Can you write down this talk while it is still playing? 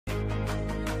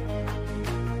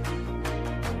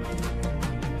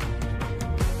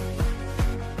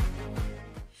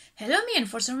Hello me, and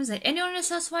for some reason anyone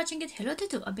else was watching it, hello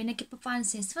too. I've been a Kpop fan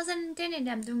since 2010 and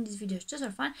I'm doing these videos just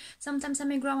for fun. Sometimes I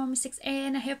make grammar mistakes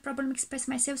and I have problem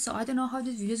expressing myself, so I don't know how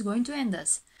this video is going to end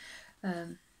us.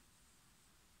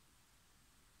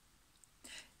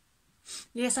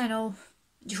 Yes, I know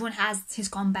JIHOON has his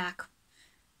comeback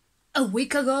a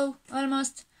week ago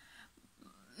almost,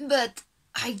 but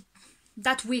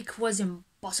that week was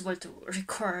impossible to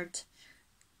record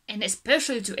and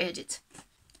especially to edit.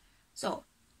 So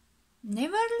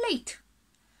never late.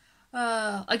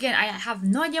 Again, I have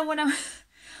no idea when I'm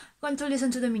going to listen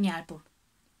to the mini album.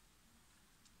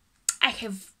 I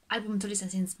have album to listen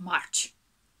since March.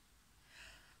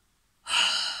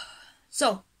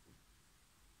 So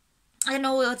I don't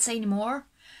know what to say anymore.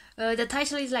 The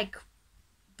title is like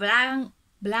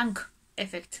blank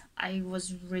effect. I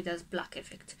was read as black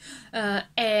effect.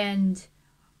 And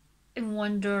I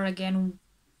wonder again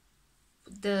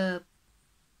the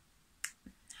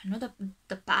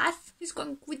path is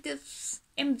going with this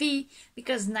MV,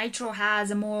 because Nitro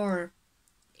has a more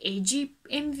edgy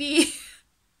MV.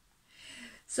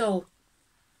 So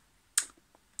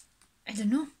I don't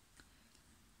know.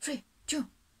 3, 2,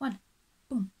 1,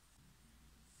 boom.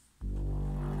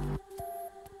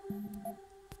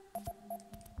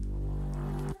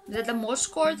 Is that the Morse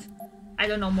code? I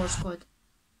don't know Morse code.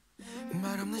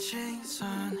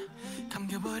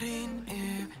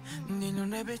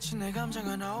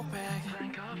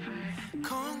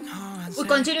 We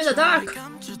continue the dark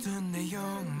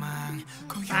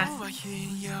path.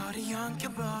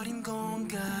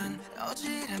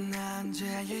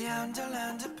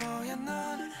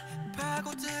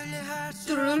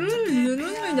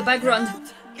 In the background,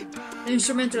 the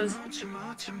instrumentals.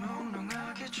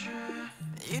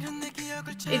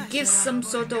 It gives some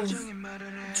sort of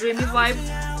dreamy vibe.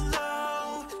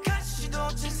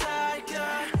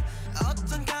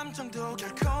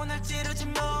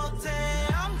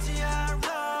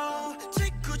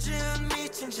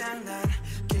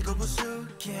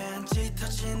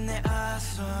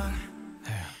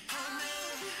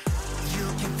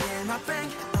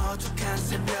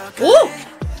 Oh,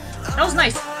 that was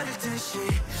nice.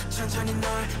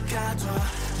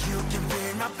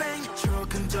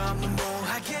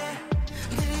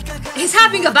 He's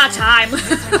having a bad time.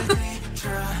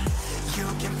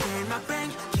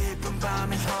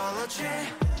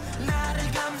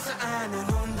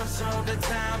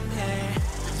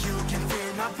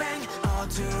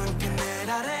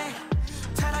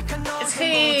 It's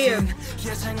him.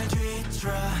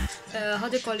 How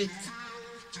do you call it?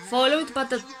 Followed by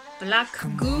the black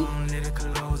goo.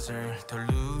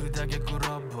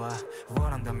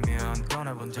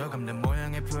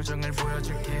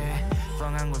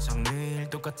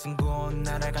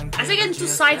 I think it's two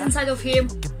sides inside of him.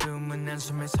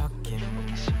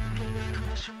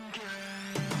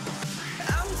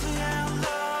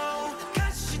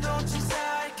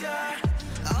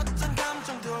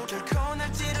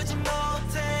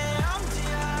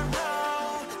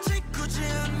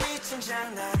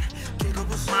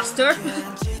 Master.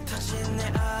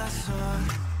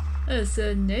 A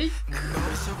snake.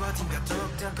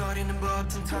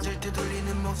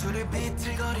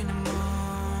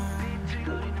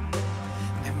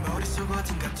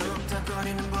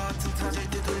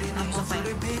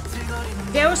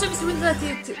 There was something that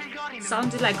it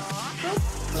sounded like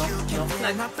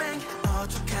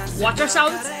water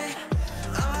sounds.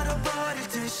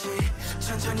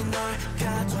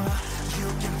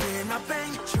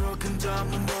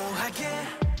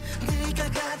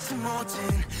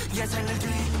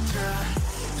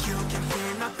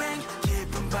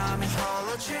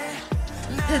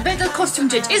 The better costume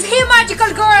change. Is he a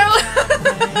magical girl?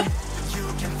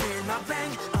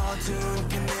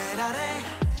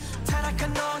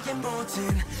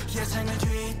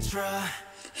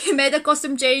 He made a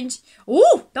costume change.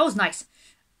 Ooh, that was nice.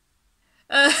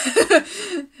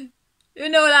 You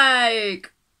know,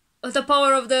 like the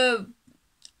power of the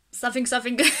something.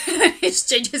 He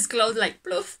changes clothes like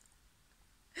ploof.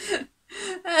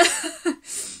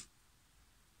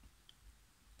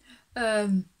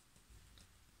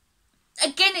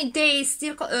 Again, he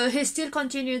still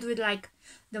continued with like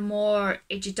the more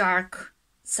edgy dark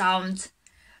sound,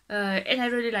 and I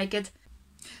really like it.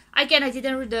 Again, I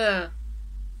didn't read the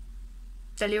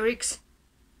lyrics,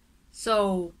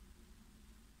 so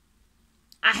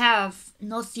I have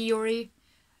no theory,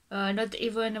 not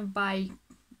even by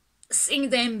seeing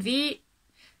the MV.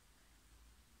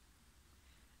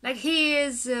 Like he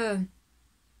is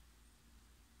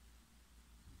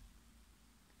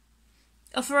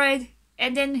afraid,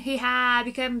 and then he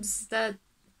becomes a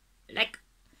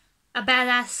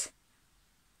badass,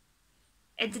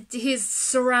 and he's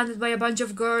surrounded by a bunch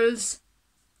of girls,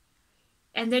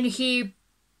 and then he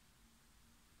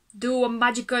do a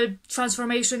magical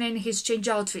transformation and he's change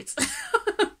outfits.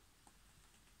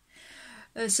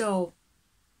 So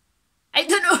I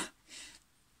don't know.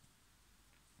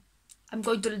 I'm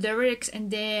going to the lyrics,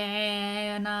 and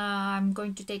then I'm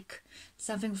going to take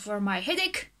something for my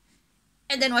headache,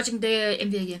 and then watching the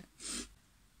MV again.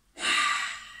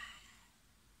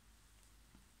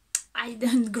 I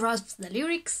didn't grasp the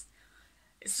lyrics,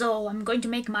 so I'm going to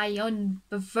make my own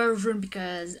version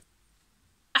because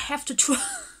I have to try.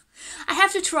 I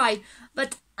have to try,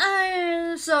 but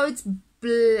so it's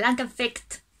blank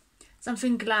effect,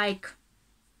 something like,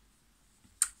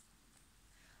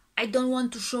 I don't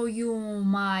want to show you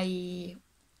my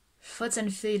thoughts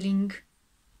and feeling,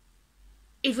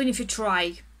 even if you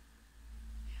try,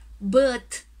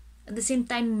 but at the same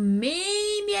time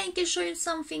maybe I can show you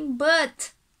something,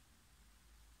 but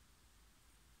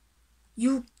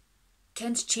you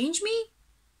can't change me.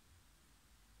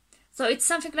 So it's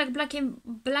something like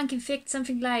blank effect,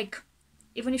 something like,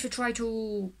 even if you try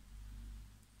to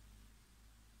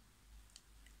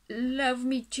love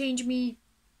me, change me,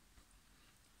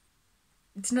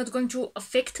 it's not going to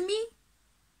affect me.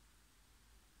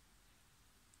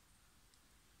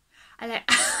 I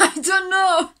don't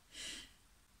know.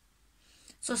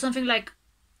 So something like,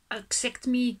 accept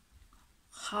me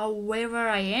however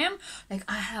I am. Like,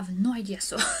 I have no idea.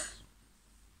 So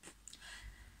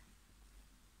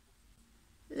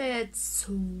let's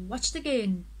watch it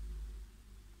again.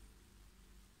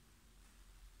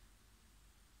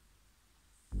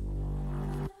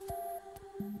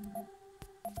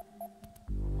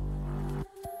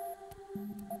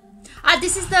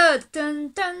 This is the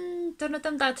dun dun dun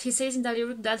dun that he says in the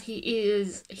lyric that he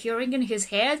is hearing in his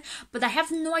head, but I have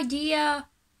no idea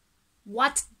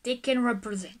what they can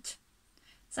represent.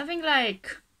 Something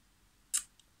like,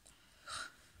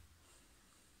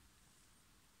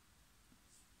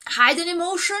 hide an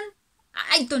emotion?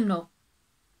 I don't know.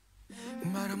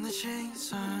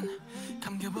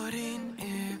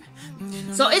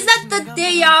 So is that the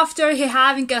day after he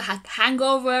having a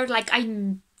hangover? Like,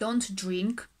 I don't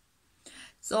drink,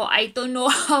 so I don't know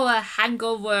how a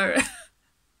hangover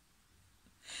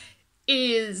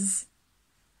is.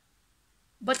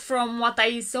 But from what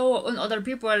I saw on other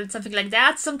people, it's something like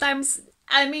that. Sometimes,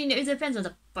 I mean, it depends on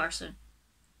the person.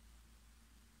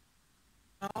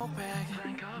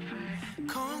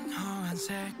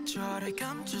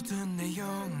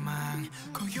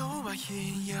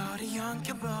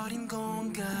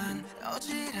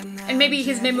 And maybe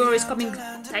his memory is coming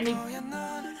tiny,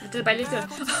 little by little.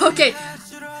 Okay,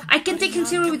 I can take him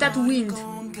seriously with that wind.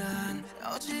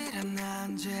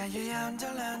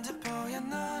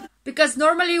 Because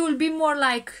normally it will be more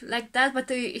like that, but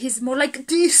he's more like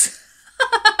this.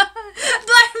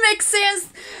 That makes sense.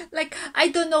 Like, I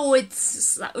don't know, it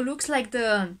looks like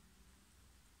the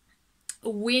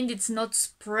wind, it's not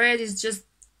spread, it's just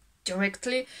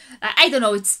directly. I don't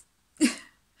know, it's I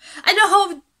don't know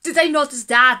how did I notice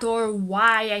that or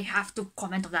why I have to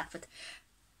comment on that, but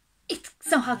it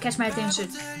somehow catch my attention.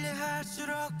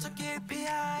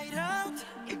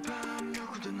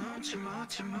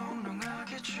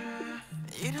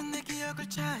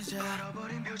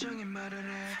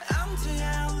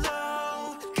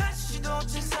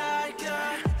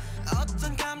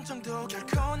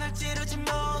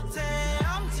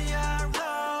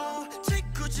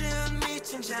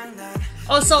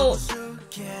 Also,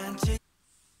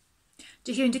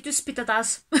 JIHOON, did you spit at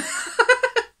us?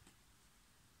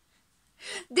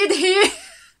 Did he?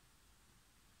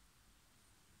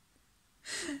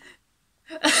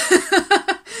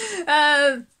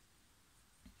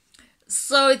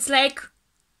 So it's like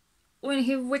when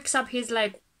he wakes up, he's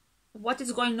like, what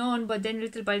is going on? But then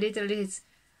little by little he's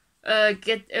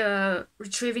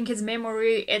retrieving his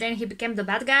memory, and then he became the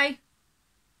bad guy,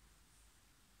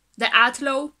 the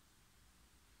outlaw.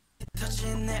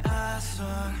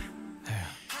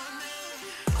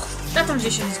 That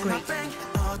transition is great,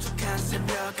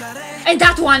 and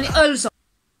that one also.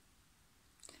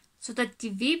 So the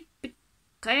TV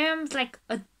becomes like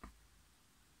a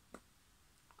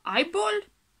eyeball.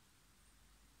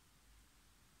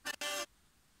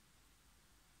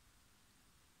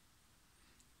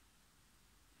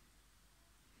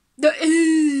 The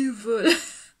evil.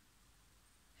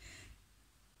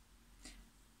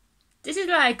 This is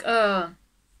like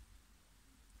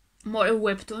more a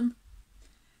webtoon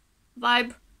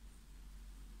vibe.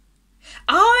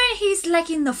 Oh, and he's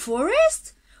like in the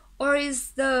forest, or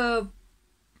is the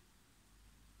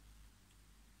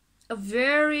a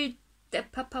very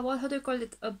how do you call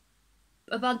it, a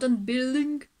abandoned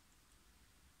building?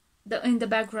 in the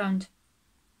background,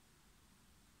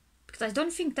 because I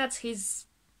don't think that's his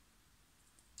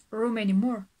room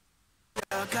anymore.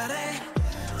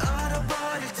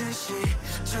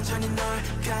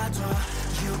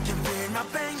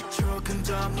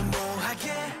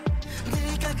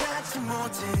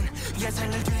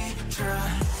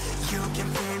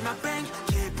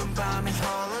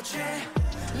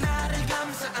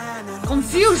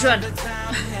 Confusion.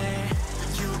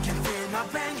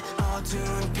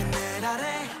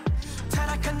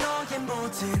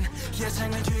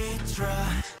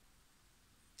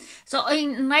 So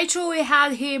in Nitro we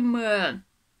had him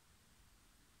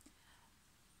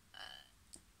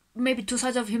maybe two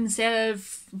sides of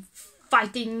himself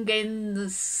fighting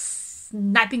and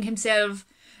sniping himself,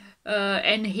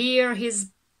 and here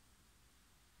he's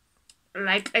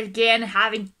like again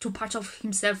having two parts of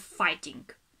himself fighting.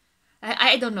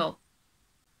 I don't know.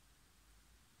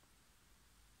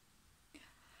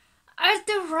 Are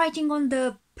they writing on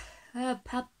the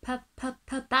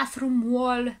bathroom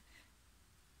wall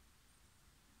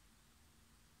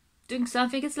doing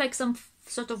something? It's like some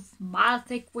sort of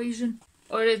math equation,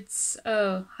 or it's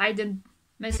a hidden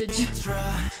message.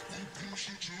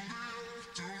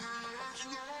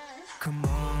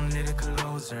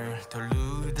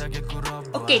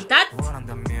 Okay,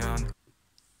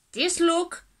 this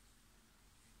look,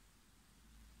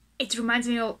 it reminds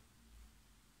me of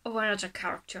another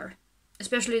character,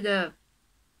 especially the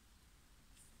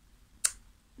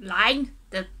line,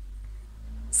 the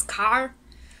scar,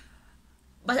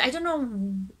 but I don't know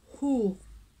who.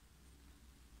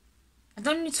 I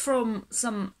don't know, it's from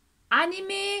some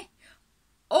anime.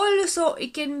 Also,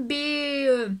 it can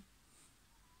be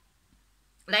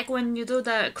like when you do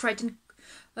the creating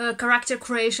character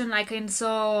creation, like in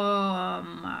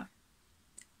some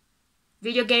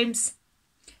video games,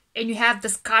 and you have the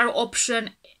scar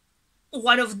option.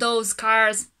 One of those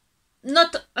scars,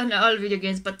 not on all video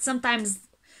games, but sometimes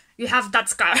you have that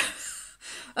scar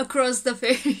across the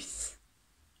face.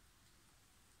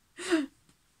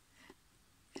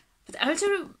 But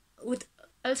also with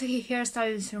his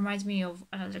hairstyles reminds me of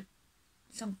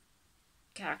some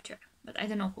character, but I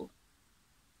don't know who.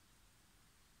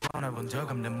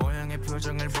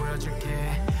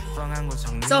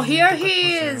 So here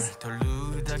he is.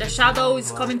 The shadow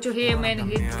is coming to him and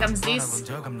he becomes this.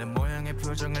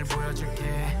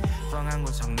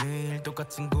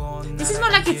 This is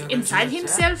not like it's inside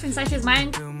himself, inside his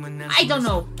mind. I don't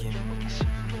know.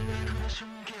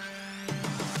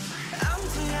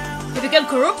 He became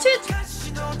corrupted?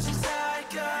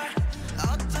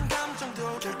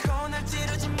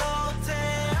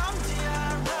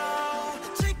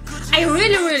 I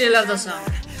really love the song.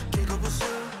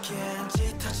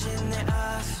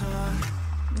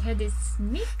 We had this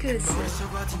mix.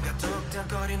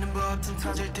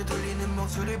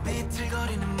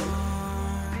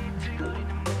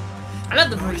 I love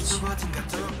the bridge.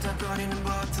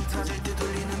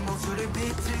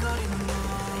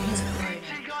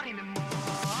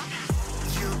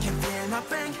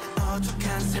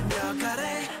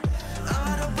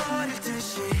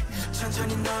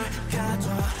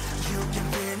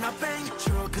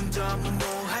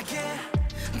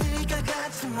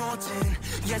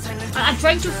 I'm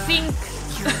trying to think.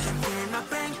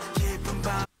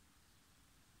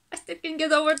 I still can't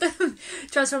get over the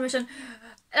transformation.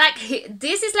 Like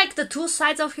this is like the two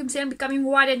sides of himself becoming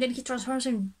one, and then he transforms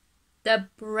in the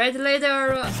red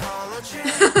leather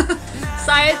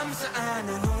side.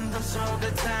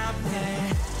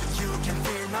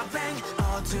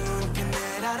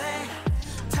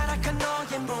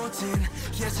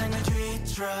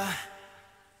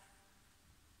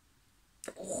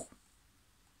 Oh.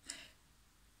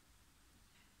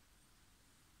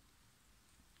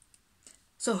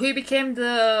 So he became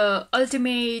the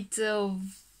ultimate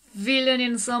villain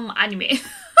in some anime.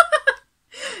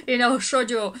 You know,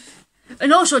 shoujo.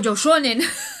 No, shoujo, shonen.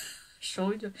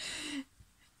 Shoujo.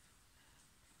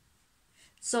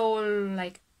 So,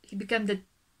 like, he became the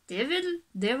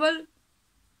devil.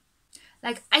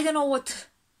 Like, I don't know what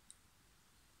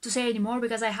to say anymore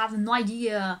because I have no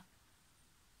idea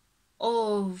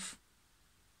of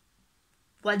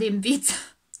what the beats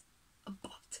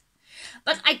about.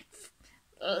 But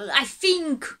I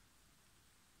think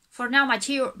for now my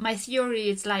theory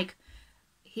is like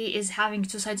he is having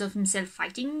two sides of himself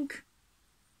fighting.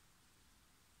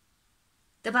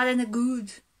 The bad and the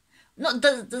good. Not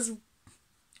the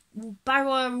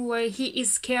part where he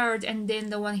is scared and then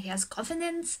the one he has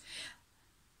confidence.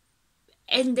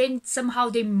 And then somehow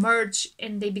they merge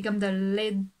and they become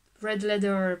the red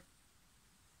leather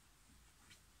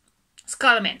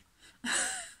Skullman.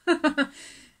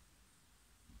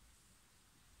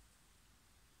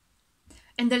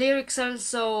 And the lyrics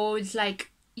also, it's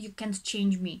like, you can't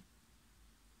change me.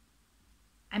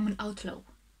 I'm an outlaw.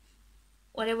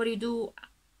 Whatever you do,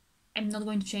 I'm not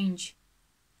going to change.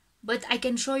 But I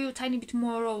can show you a tiny bit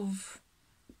more of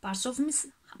parts of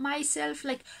myself.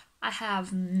 Like, I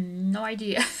have no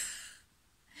idea.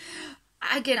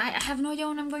 Again, I have no idea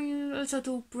when I'm going also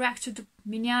to react to the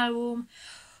mini album.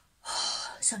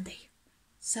 Someday.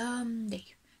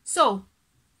 So,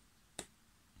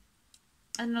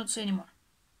 I don't know what to say anymore.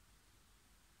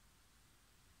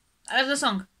 I love the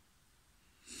song.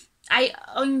 I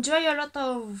enjoy a lot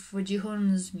of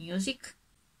JIHOON's music.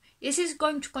 Is he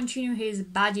going to continue his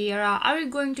bad era? Are we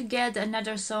going to get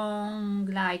another song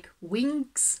like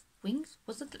Wings? Wings?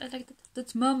 Was it like that?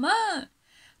 That's Mama.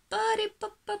 I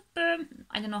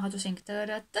don't know how to sing.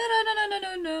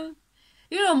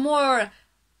 You know, more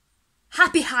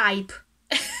happy hype.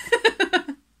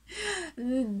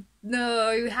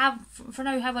 No, you have for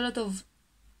now. You have a lot of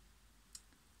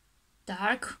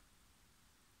dark.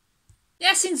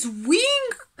 Yeah, since Wing,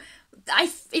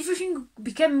 everything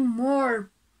became more,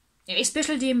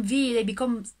 especially the MV. They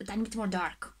become a tiny bit more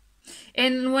dark.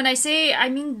 And when I say, I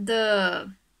mean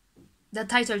the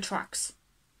title tracks,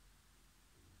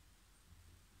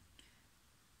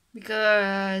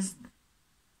 because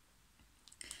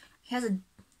he has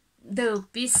the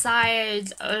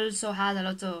B-side also had a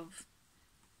lot of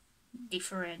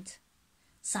different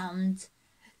sound,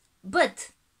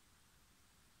 but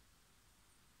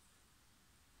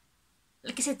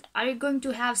like I said, are you going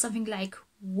to have something like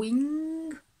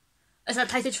Wing as a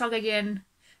title track again,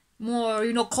 more,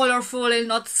 you know, colorful and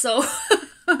not so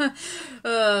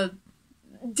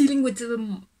dealing with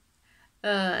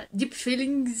deep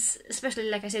feelings, especially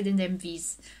like I said in the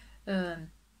MVs.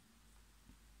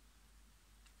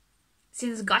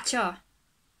 Since Gotcha,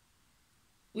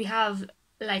 we have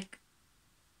like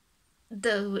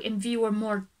the MV were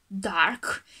more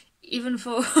dark, even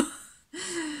for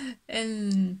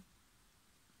and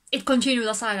it continued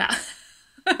the saga.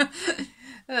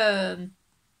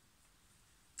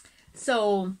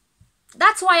 So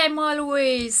that's why I'm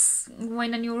always,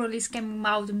 when a new release came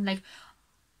out, I'm like,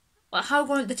 well, how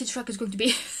the title track is going to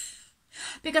be.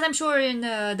 Because I'm sure in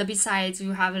the B-sides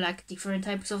you have like different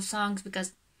types of songs,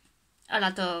 because a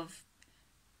lot of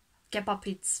Kpop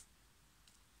it's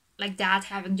like that,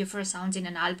 having different sounds in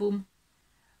an album.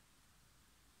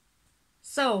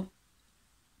 So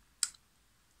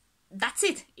that's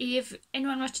it. If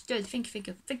anyone watched it, thank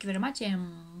you very much,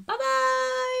 and bye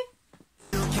bye.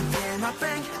 You can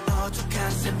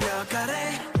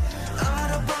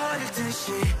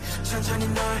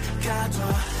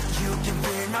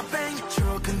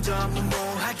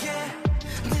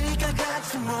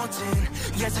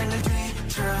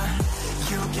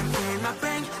feel my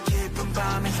pain, 깊은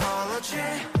밤에 홀로지